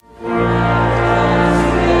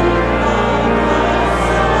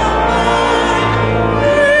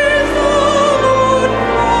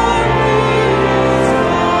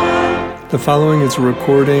The following is a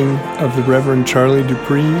recording of the Reverend Charlie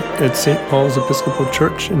Dupree at St. Paul's Episcopal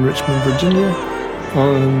Church in Richmond, Virginia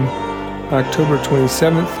on October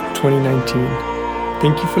 27th, 2019.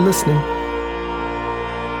 Thank you for listening.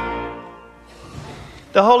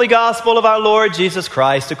 The Holy Gospel of our Lord Jesus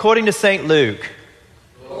Christ according to St. Luke.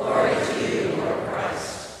 Glory to you, Lord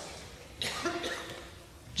Christ.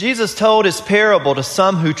 Jesus told his parable to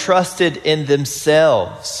some who trusted in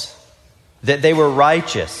themselves that they were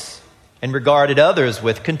righteous and regarded others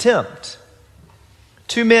with contempt.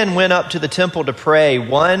 Two men went up to the temple to pray,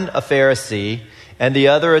 one a Pharisee and the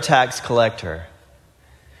other a tax collector.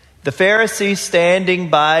 The Pharisee,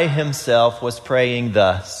 standing by himself, was praying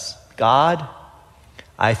thus: God,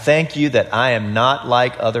 I thank you that I am not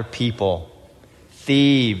like other people,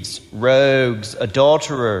 thieves, rogues,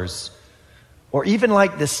 adulterers, or even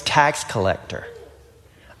like this tax collector.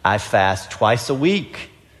 I fast twice a week.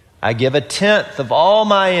 I give 1/10 of all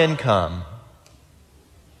my income.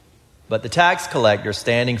 But the tax collector,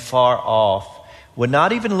 standing far off, would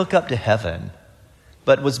not even look up to heaven,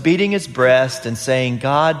 but was beating his breast and saying,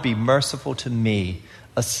 God, be merciful to me,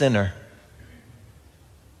 a sinner.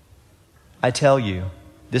 I tell you,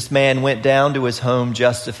 this man went down to his home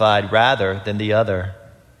justified rather than the other.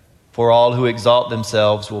 For all who exalt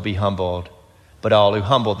themselves will be humbled, but all who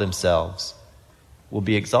humble themselves will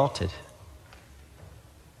be exalted.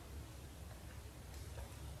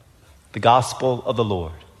 The Gospel of the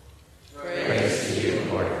Lord. Praise to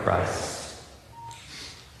you, Lord Christ.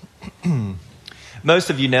 Most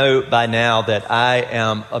of you know by now that I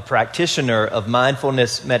am a practitioner of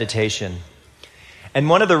mindfulness meditation. And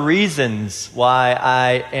one of the reasons why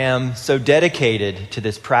I am so dedicated to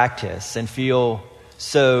this practice and feel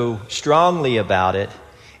so strongly about it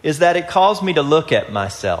is that it calls me to look at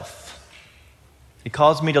myself. It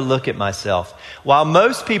calls me to look at myself. While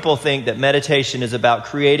most people think that meditation is about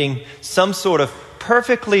creating some sort of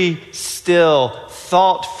perfectly still,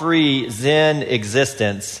 thought-free Zen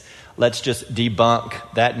existence, let's just debunk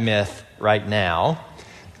that myth right now.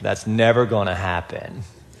 That's never going to happen.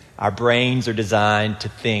 Our brains are designed to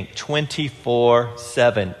think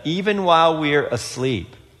 24/7, even while we're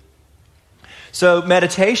asleep. So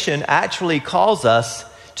meditation actually calls us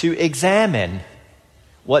to examine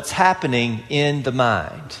what's happening in the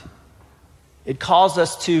mind. It calls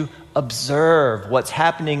us to observe what's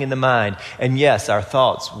happening in the mind. And yes, our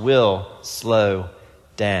thoughts will slow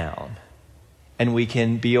down. And we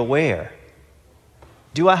can be aware.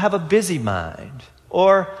 Do I have a busy mind?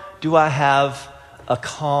 Or do I have a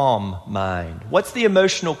calm mind? What's the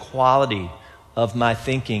emotional quality of my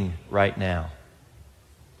thinking right now?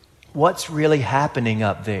 What's really happening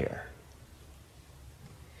up there?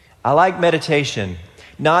 I like meditation,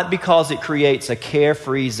 not because it creates a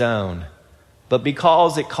carefree zone, but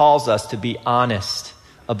because it calls us to be honest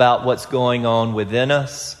about what's going on within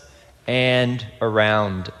us and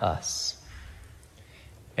around us.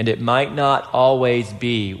 And it might not always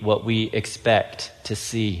be what we expect to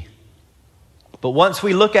see. But once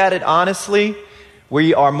we look at it honestly,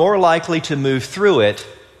 we are more likely to move through it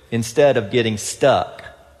instead of getting stuck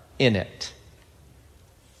in it.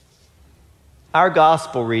 Our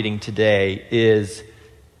gospel reading today is,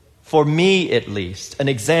 for me at least, an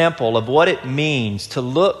example of what it means to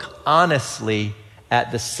look honestly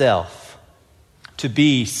at the self, to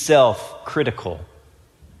be self-critical.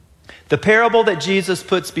 The parable that Jesus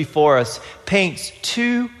puts before us paints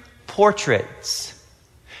two portraits,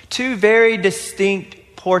 two very distinct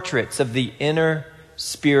portraits of the inner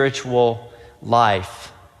spiritual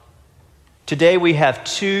life. Today we have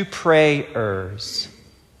two prayers,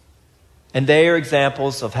 and they are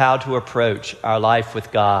examples of how to approach our life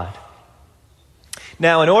with God.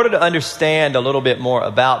 Now, in order to understand a little bit more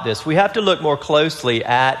about this, we have to look more closely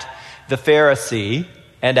at the Pharisee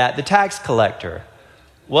and at the tax collector.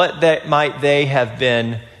 What might they have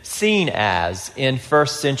been seen as in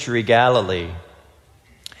first century Galilee?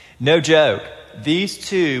 No joke, these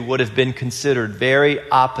two would have been considered very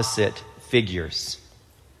opposite figures.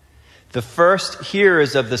 The first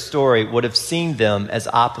hearers of the story would have seen them as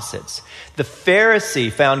opposites. The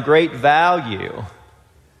Pharisee found great value.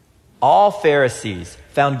 All Pharisees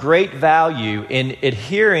found great value in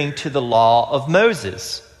adhering to the law of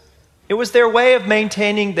Moses. It was their way of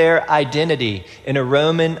maintaining their identity in a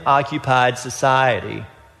Roman-occupied society.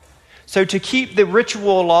 So to keep the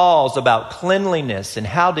ritual laws about cleanliness and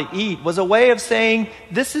how to eat was a way of saying,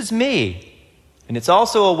 this is me. And it's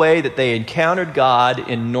also a way that they encountered God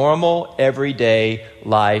in normal, everyday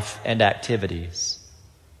life and activities.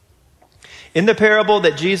 In the parable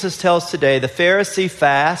that Jesus tells today, the Pharisee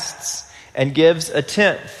fasts and gives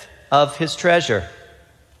 1/10 of his treasure.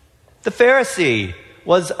 The Pharisee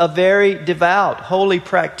was a very devout, holy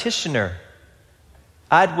practitioner,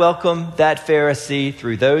 I'd welcome that Pharisee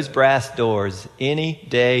through those brass doors any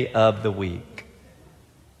day of the week.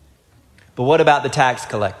 But what about the tax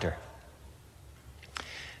collector?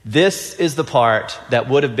 This is the part that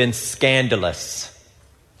would have been scandalous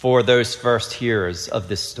for those first hearers of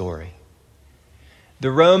this story.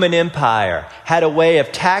 The Roman Empire had a way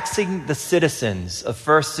of taxing the citizens of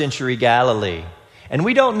first century Galilee. And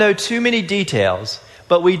we don't know too many details,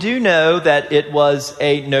 but we do know that it was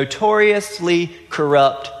a notoriously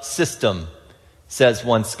corrupt system, says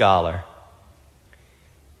one scholar.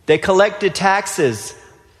 They collected taxes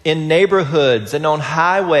in neighborhoods and on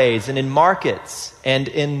highways and in markets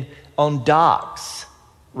and on docks,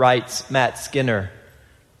 writes Matt Skinner,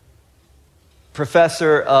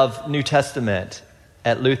 professor of New Testament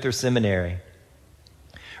at Luther Seminary.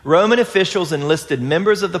 Roman officials enlisted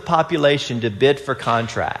members of the population to bid for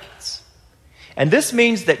contracts. And this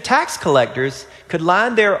means that tax collectors could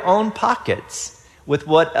line their own pockets with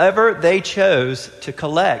whatever they chose to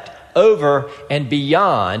collect over and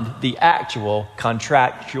beyond the actual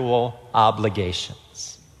contractual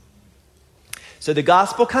obligations. So the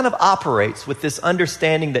gospel kind of operates with this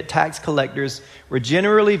understanding that tax collectors were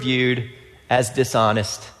generally viewed as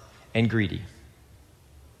dishonest and greedy.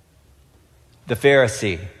 The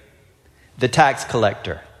Pharisee, the tax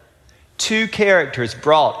collector, two characters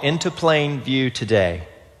brought into plain view today.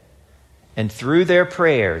 And through their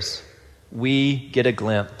prayers, we get a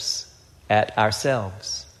glimpse at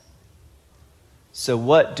ourselves. So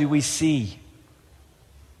what do we see?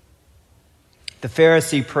 The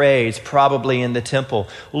Pharisee prays, probably in the temple,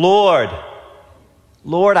 Lord,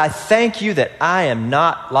 I thank you that I am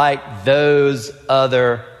not like those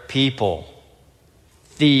other people,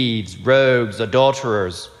 thieves, rogues,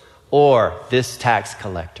 adulterers, or this tax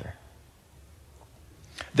collector.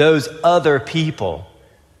 Those other people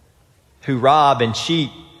who rob and cheat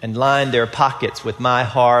and line their pockets with my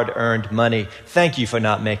hard-earned money. Thank you for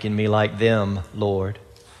not making me like them, Lord.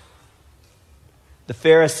 The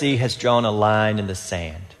Pharisee has drawn a line in the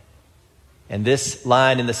sand. And this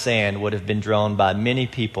line in the sand would have been drawn by many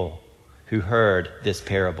people who heard this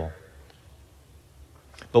parable.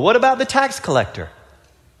 But what about the tax collector?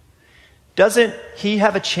 Doesn't he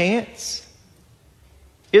have a chance?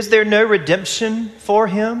 Is there no redemption for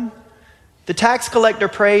him? The tax collector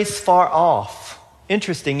prays far off.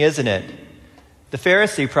 Interesting, isn't it? The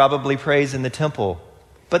Pharisee probably prays in the temple,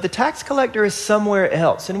 but the tax collector is somewhere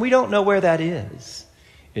else, and we don't know where that is.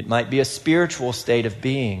 It might be a spiritual state of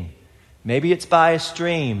being. Maybe it's by a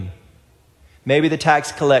stream. Maybe the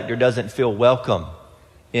tax collector doesn't feel welcome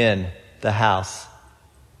in the house,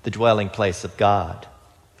 the dwelling place of God.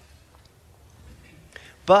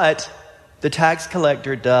 But the tax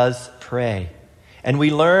collector does pray, and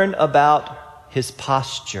we learn about his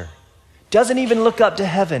posture. Doesn't even look up to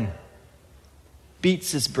heaven,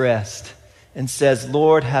 beats his breast and says,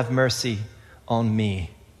 Lord, have mercy on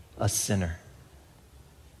me, a sinner.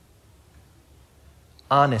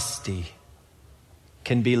 Honesty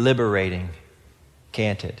can be liberating,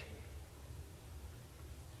 can't it?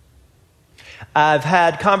 I've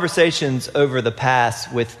had conversations over the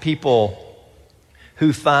past with people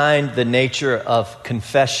who find the nature of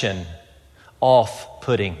confession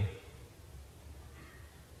off-putting.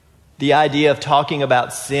 The idea of talking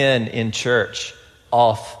about sin in church,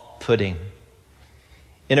 off-putting.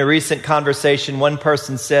 In a recent conversation, one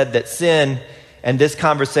person said that sin and this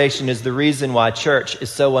conversation is the reason why church is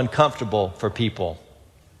so uncomfortable for people.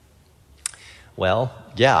 Well,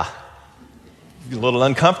 yeah, a little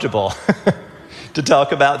uncomfortable to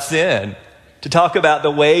talk about sin, to talk about the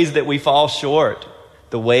ways that we fall short,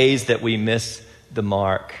 the ways that we miss the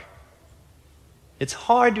mark. It's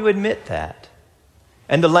hard to admit that.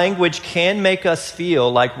 And the language can make us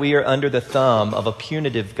feel like we are under the thumb of a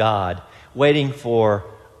punitive God, waiting for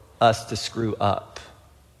us to screw up.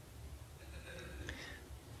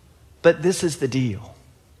 But this is the deal.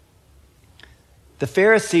 The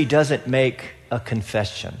Pharisee doesn't make a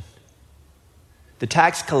confession. The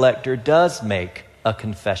tax collector does make a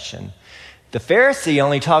confession. The Pharisee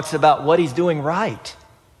only talks about what he's doing right.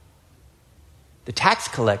 The tax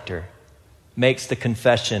collector makes the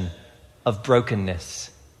confession of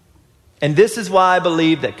brokenness. And this is why I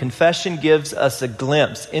believe that confession gives us a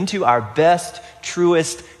glimpse into our best,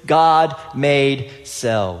 truest, God-made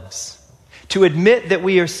selves. To admit that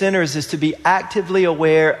we are sinners is to be actively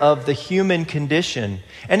aware of the human condition,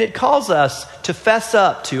 and it calls us to fess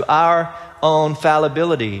up to our own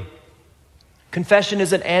fallibility. Confession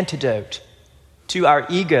is an antidote to our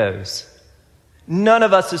egos. None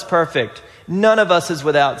of us is perfect. None of us is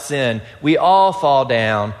without sin. We all fall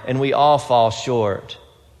down and we all fall short.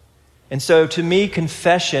 And so to me,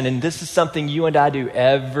 confession, and this is something you and I do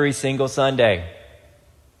every single Sunday,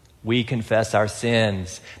 we confess our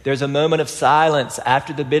sins. There's a moment of silence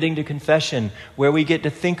after the bidding to confession where we get to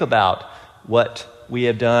think about what we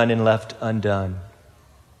have done and left undone.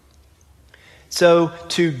 So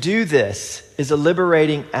to do this is a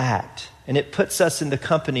liberating act, and it puts us in the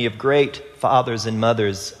company of great fathers and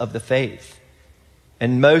mothers of the faith.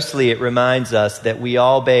 And mostly it reminds us that we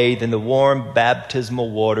all bathe in the warm baptismal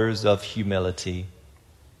waters of humility.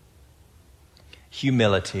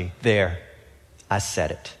 Humility. There, I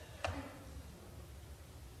said it.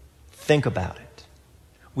 Think about it.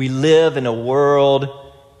 We live in a world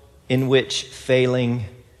in which failing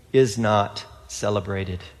is not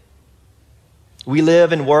celebrated. We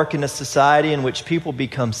live and work in a society in which people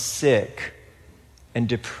become sick and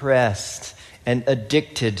depressed and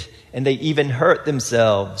addicted, and they even hurt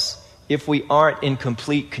themselves if we aren't in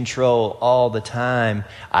complete control all the time.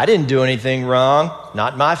 I didn't do anything wrong.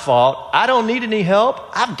 Not my fault. I don't need any help.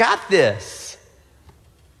 I've got this.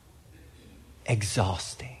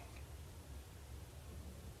 Exhausting.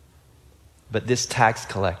 But this tax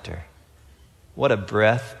collector, what a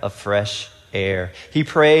breath of fresh air. He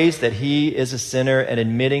prays that he is a sinner, and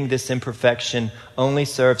admitting this imperfection only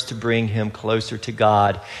serves to bring him closer to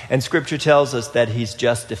God. And Scripture tells us that he's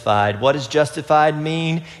justified. What does justified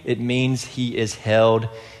mean? It means he is held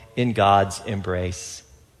in God's embrace.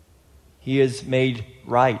 He is made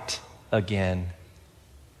right again.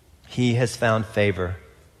 He has found favor.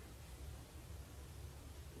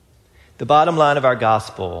 The bottom line of our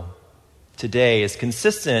gospel today is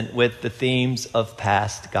consistent with the themes of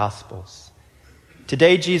past gospels.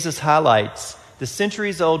 Today, Jesus highlights the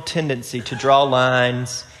centuries-old tendency to draw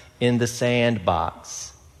lines in the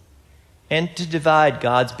sandbox and to divide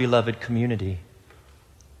God's beloved community.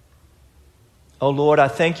 Oh Lord, I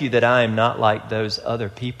thank you that I am not like those other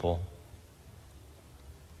people.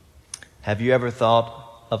 Have you ever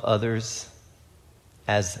thought of others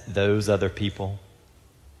as those other people?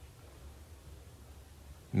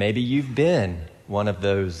 Maybe you've been one of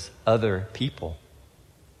those other people.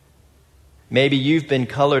 Maybe you've been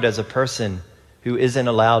colored as a person who isn't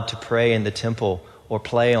allowed to pray in the temple or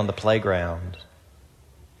play on the playground.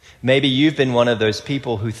 Maybe you've been one of those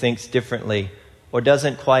people who thinks differently or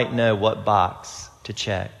doesn't quite know what box to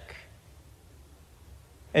check.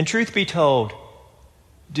 And truth be told,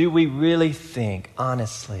 do we really think,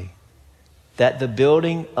 honestly, that the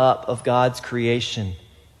building up of God's creation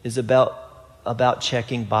is about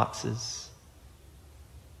checking boxes?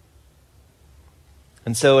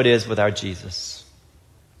 And so it is with our Jesus.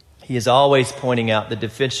 He is always pointing out the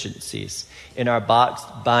deficiencies in our boxed,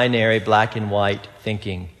 binary, black and white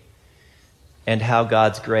thinking, and how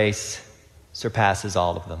God's grace surpasses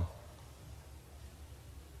all of them.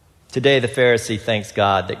 Today, the Pharisee thanks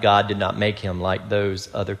God that God did not make him like those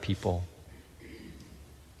other people.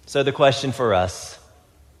 So the question for us,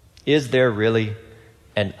 is there really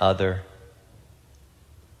an other?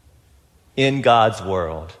 In God's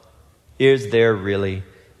world, is there really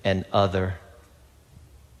an other?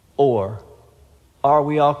 Or are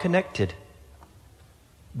we all connected?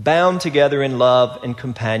 Bound together in love and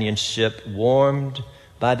companionship, warmed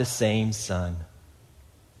by the same sun.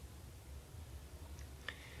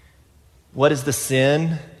 What is the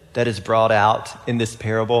sin that is brought out in this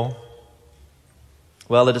parable?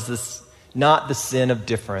 Well, it is not the sin of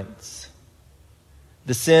difference.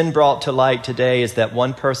 The sin brought to light today is that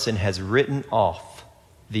one person has written off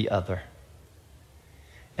the other.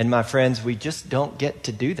 And my friends, we just don't get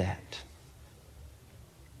to do that.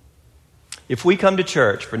 If we come to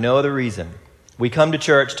church for no other reason, we come to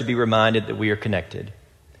church to be reminded that we are connected.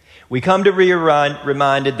 We come to be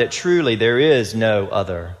reminded that truly there is no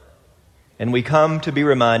other. And we come to be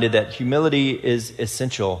reminded that humility is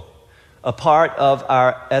essential, a part of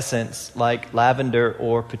our essence like lavender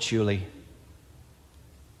or patchouli.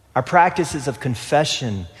 Our practices of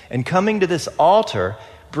confession and coming to this altar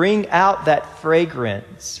bring out that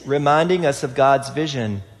fragrance, reminding us of God's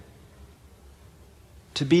vision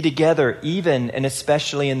to be together even and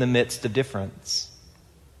especially in the midst of difference.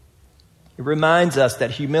 It reminds us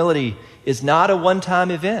that humility is not a one-time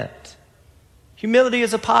event. Humility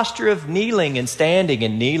is a posture of kneeling and standing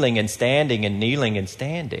and kneeling and standing and kneeling and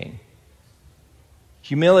standing.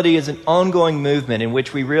 Humility is an ongoing movement in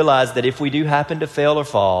which we realize that if we do happen to fail or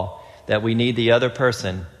fall, that we need the other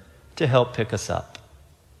person to help pick us up.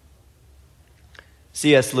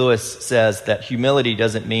 C.S. Lewis says that humility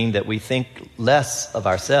doesn't mean that we think less of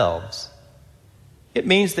ourselves. It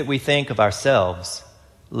means that we think of ourselves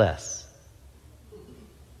less.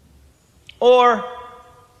 Or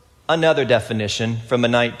another definition from a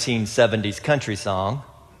 1970s country song.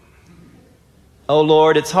 Oh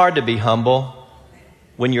Lord, it's hard to be humble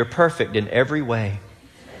when you're perfect in every way.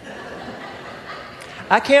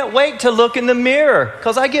 I can't wait to look in the mirror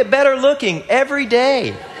because I get better looking every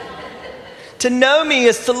day. To know me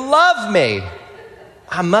is to love me.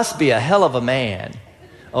 I must be a hell of a man.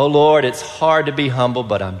 Oh Lord, it's hard to be humble,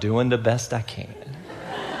 but I'm doing the best I can.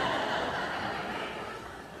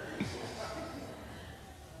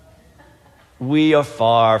 We are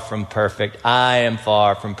far from perfect. I am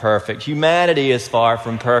far from perfect. Humanity is far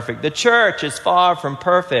from perfect. The church is far from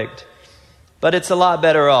perfect. But it's a lot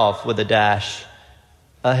better off with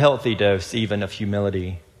a healthy dose even of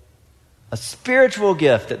humility. A spiritual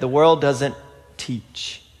gift that the world doesn't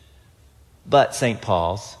teach. But St.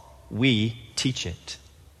 Paul's, we teach it.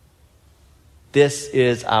 This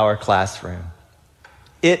is our classroom.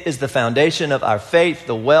 It is the foundation of our faith,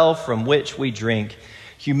 the well from which we drink.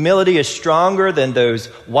 Humility is stronger than those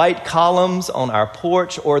white columns on our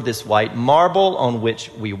porch or this white marble on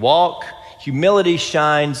which we walk. Humility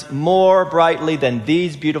shines more brightly than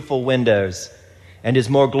these beautiful windows and is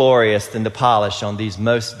more glorious than the polish on these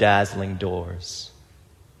most dazzling doors.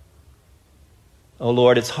 Oh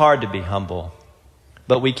Lord, it's hard to be humble,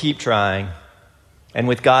 but we keep trying. And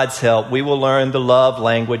with God's help, we will learn the love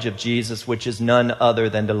language of Jesus, which is none other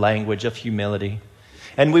than the language of humility.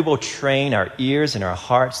 And we will train our ears and our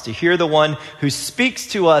hearts to hear the one who speaks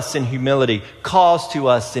to us in humility, calls to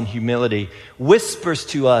us in humility, whispers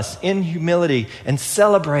to us in humility, and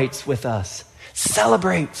celebrates with us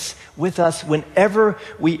whenever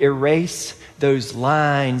we erase those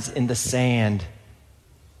lines in the sand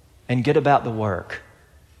and get about the work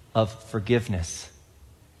of forgiveness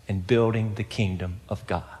and building the kingdom of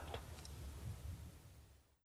God.